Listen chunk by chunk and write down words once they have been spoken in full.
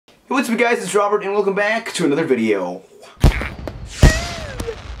What's up guys, it's Robert and welcome back to another video.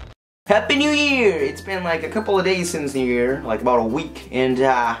 Happy New Year! It's been like a couple of days since New Year, like about a week, and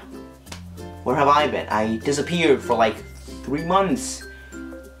where have I been? I disappeared for like 3 months.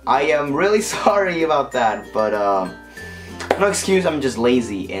 I am really sorry about that, but no excuse, I'm just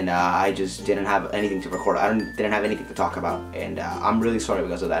lazy and I just didn't have anything to record. I didn't have anything to talk about, and I'm really sorry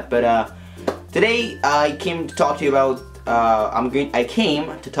because of that. But today I came to talk to you about I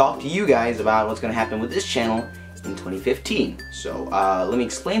came to talk to you guys about what's gonna happen with this channel in 2015. So let me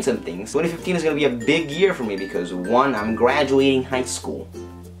explain some things. 2015 is gonna be a big year for me because one, I'm graduating high school.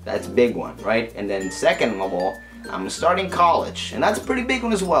 That's a big one, right? And then second of all, I'm starting college, and that's a pretty big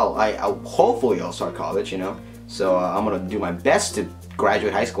one as well. Hopefully I'll start college, you know. So I'm gonna do my best to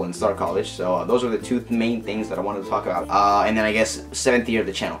graduate high school and start college. So those are the two main things that I wanted to talk about. And then I guess 7th year of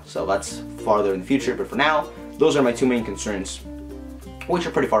the channel. So that's farther in the future, but for now, those are my two main concerns, which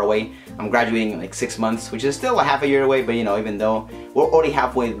are pretty far away. I'm graduating in like 6 months, which is still a half a year away, but you know, even though we're already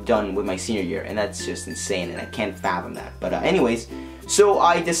halfway done with my senior year, and that's just insane, and I can't fathom that. But anyways, so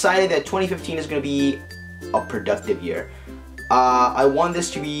I decided that 2015 is gonna be a productive year. I want this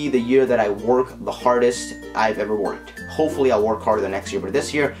to be the year that I work the hardest I've ever worked. Hopefully I'll work harder the next year, but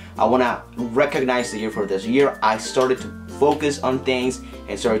this year I want to recognize the year for this year. I started to focus on things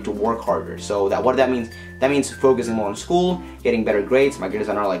and started to work harder. So what that means? That means focusing more on school, getting better grades. My grades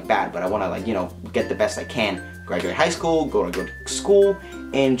are not like bad, but I want to, like, you know, get the best I can. Graduate high school, go to good school,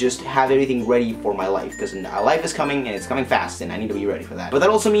 and just have everything ready for my life, because life is coming and it's coming fast and I need to be ready for that. But that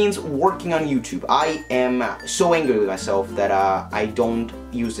also means working on YouTube. I am so angry with myself that I don't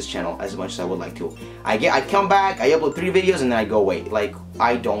use this channel as much as I would like to. I come back, I upload 3 videos and then I go away. Like,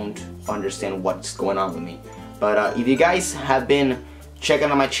 I don't understand what's going on with me. But if you guys have been checking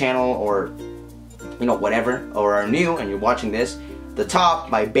on my channel, or you know, whatever, or are new and you're watching this, the top,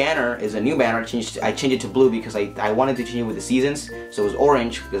 my banner is a new banner. I changed it to blue because I wanted to change it with the seasons. So it was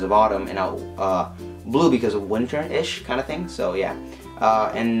orange because of autumn, and now blue because of winter-ish kind of thing. So yeah,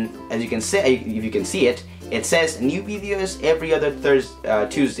 and as you can see, if you can see it, it says new videos every other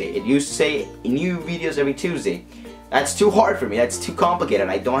Tuesday. It used to say new videos every Tuesday. That's too hard for me. That's too complicated.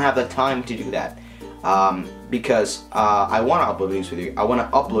 I don't have the time to do that because I want to upload videos with you. I want to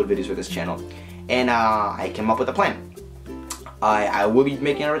upload videos with this channel, and I came up with a plan. I will be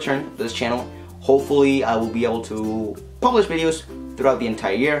making a return to this channel. Hopefully I will be able to publish videos throughout the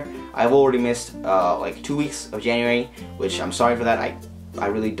entire year. I've already missed like 2 weeks of January, which I'm sorry for that. I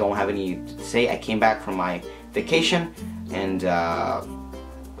really don't have any to say. I came back from my vacation, and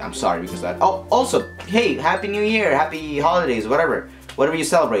I'm sorry because of that. Oh, also, hey, Happy New Year, Happy Holidays, whatever you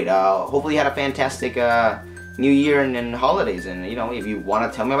celebrate. Hopefully you had a fantastic New Year and holidays, and you know, if you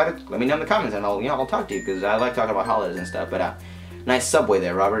want to tell me about it, let me know in the comments, and I'll talk to you, because I like talking about holidays and stuff. But nice Subway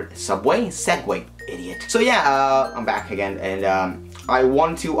there, Robert. Subway? Segway, idiot. So yeah, I'm back again, and I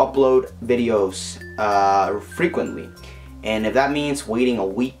want to upload videos frequently, and if that means waiting a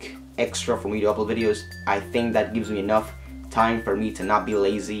week extra for me to upload videos, I think that gives me enough time for me to not be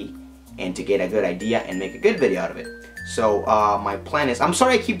lazy and to get a good idea and make a good video out of it. So my plan is, I'm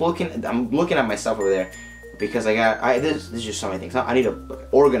sorry I keep looking at myself over there, because this is just so many things. I need to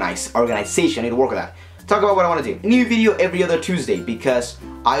organization. I need to work with that. Talk about what I want to do. New video every other Tuesday, because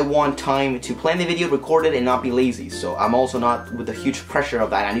I want time to plan the video, record it, and not be lazy. So I'm also not with the huge pressure of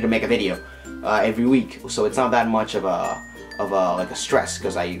that. I need to make a video every week, so it's not that much of a stress,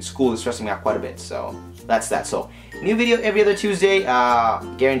 because school is stressing me out quite a bit. So that's that. So new video every other Tuesday,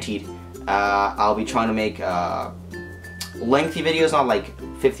 guaranteed. I'll be trying to make lengthy videos, not like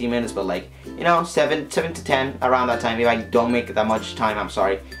 15 minutes, but like, you know, 7 to 10, around that time. If I don't make that much time, I'm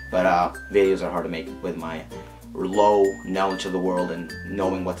sorry, but videos are hard to make with my low knowledge of the world and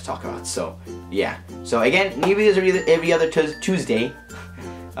knowing what to talk about. So yeah, so again, new videos every other Tuesday.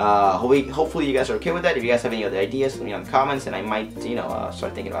 Hopefully you guys are okay with that. If you guys have any other ideas, let me know in the comments, and I might, you know,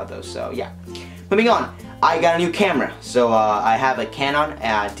 start thinking about those. So yeah, moving on. I got a new camera. So I have a Canon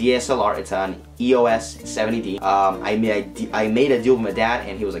DSLR. It's an EOS 70D. I made a deal with my dad,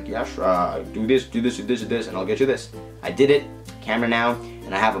 and he was like, yeah, sure, do this, and I'll get you this. I did it. Camera now,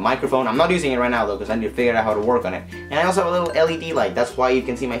 and I have a microphone. I'm not using it right now though, because I need to figure out how to work on it. And I also have a little LED light. That's why you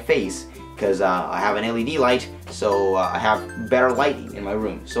can see my face, because I have an LED light, so I have better lighting in my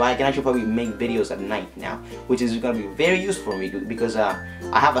room. So I can actually probably make videos at night now, which is going to be very useful for me, because I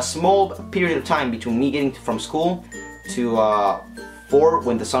have a small period of time between me getting from school to 4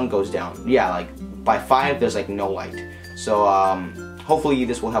 when the sun goes down. Yeah, like by 5 there's like no light. So hopefully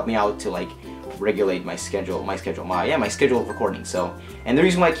this will help me out to like regulate my schedule of recording. So, and the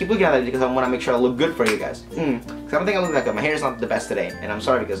reason why I keep looking at it is because I want to make sure I look good for you guys. Because I don't think I look that good. My hair is not the best today, and I'm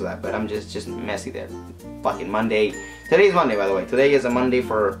sorry because of that, but I'm just messy there. Fucking Monday. Today is Monday, by the way. Today is a Monday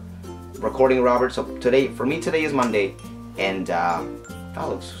for recording Robert. So today, for me, today is Monday, and that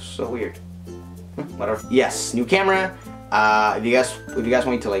looks so weird. Whatever. Yes, new camera. If you guys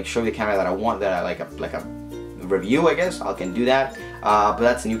want me to like show you the camera that I want, that I like a review, I guess I can do that. But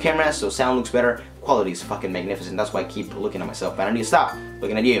that's a new camera, so sound looks better. Quality is fucking magnificent. That's why I keep looking at myself. But I need to stop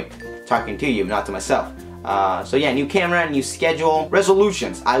looking at you, talking to you, not to myself. So yeah, new camera, new schedule,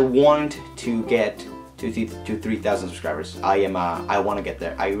 resolutions. I want to get to 3,000 subscribers. I want to get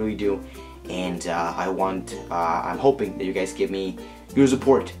there. I really do, and I'm hoping that you guys give me your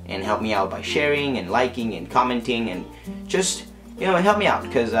support and help me out by sharing and liking and commenting and just help me out,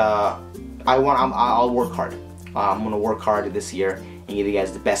 because I'll work hard. I'm gonna work hard this year and give you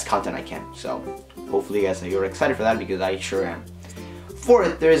guys the best content I can. So hopefully you guys you're excited for that, because I sure am. For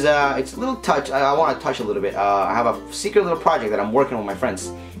it, there's it's a little touch. I want to touch a little bit. I have a secret little project that I'm working with my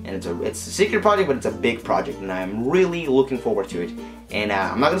friends, and it's a secret project, but it's a big project, and I'm really looking forward to it. And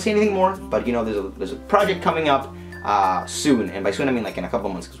I'm not gonna say anything more, but there's a project coming up soon, and by soon I mean like in a couple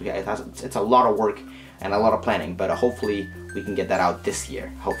months, because it's a lot of work and a lot of planning, but hopefully we can get that out this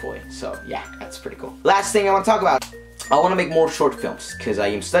year, hopefully. So yeah, that's pretty cool. Last thing I want to talk about, I want to make more short films, because I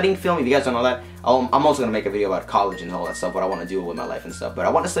am studying film. If you guys don't know that, I'm also going to make a video about college and all that stuff, what I want to do with my life and stuff, but I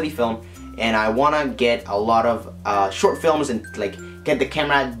want to study film, and I want to get a lot of short films and like get the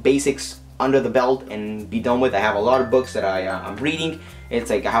camera basics under the belt and be done with. I have a lot of books that I'm reading. It's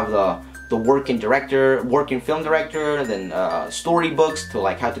like I have the working film director, then story books to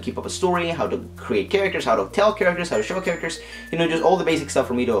like how to keep up a story, how to create characters, how to tell characters, how to show characters, just all the basic stuff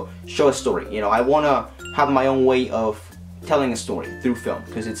for me to show a story. I want to have my own way of telling a story through film,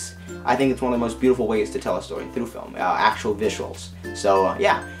 because I think it's one of the most beautiful ways to tell a story, through film, actual visuals. So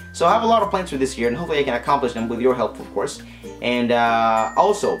yeah, so I have a lot of plans for this year, and hopefully I can accomplish them with your help, of course. And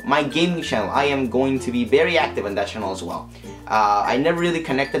also, my gaming channel, I am going to be very active on that channel as well. I never really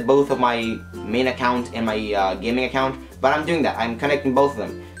connected both of my main account and my gaming account, but I'm doing that. I'm connecting both of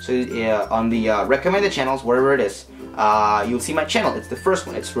them. So on the recommended channels, wherever it is, you'll see my channel. It's the first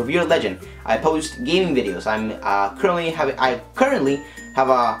one. It's Revered Legend. I post gaming videos. I currently have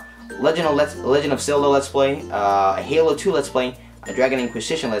a Legend of Zelda Let's Play, a Halo 2 Let's Play, a Dragon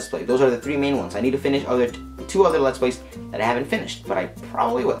Inquisition Let's Play. Those are the three main ones. I need to finish two other Let's Plays that I haven't finished, but I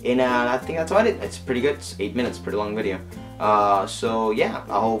probably will. And I think that's about it. It's pretty good. It's 8 minutes, pretty long video. So yeah,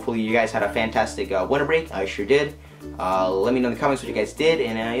 hopefully you guys had a fantastic winter break. I sure did. Let me know in the comments what you guys did,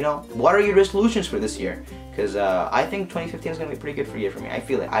 and what are your resolutions for this year? Because I think 2015 is going to be a pretty good year for me. I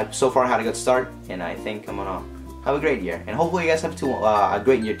feel it. I've so far had a good start, and I think I'm going to have a great year. And hopefully you guys have a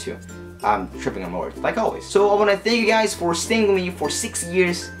great year too. I'm tripping on my words, like always. So I want to thank you guys for staying with me for 6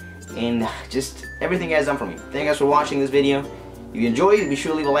 years, and just everything you guys done for me. Thank you guys for watching this video. If you enjoyed, be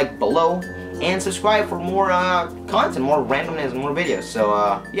sure to leave a like below, and subscribe for more content, more randomness, more videos. So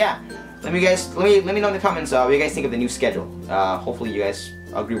yeah, let me know in the comments what you guys think of the new schedule. Hopefully you guys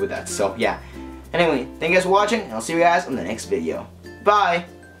agree with that. So yeah. Anyway, thank you guys for watching, and I'll see you guys on the next video. Bye.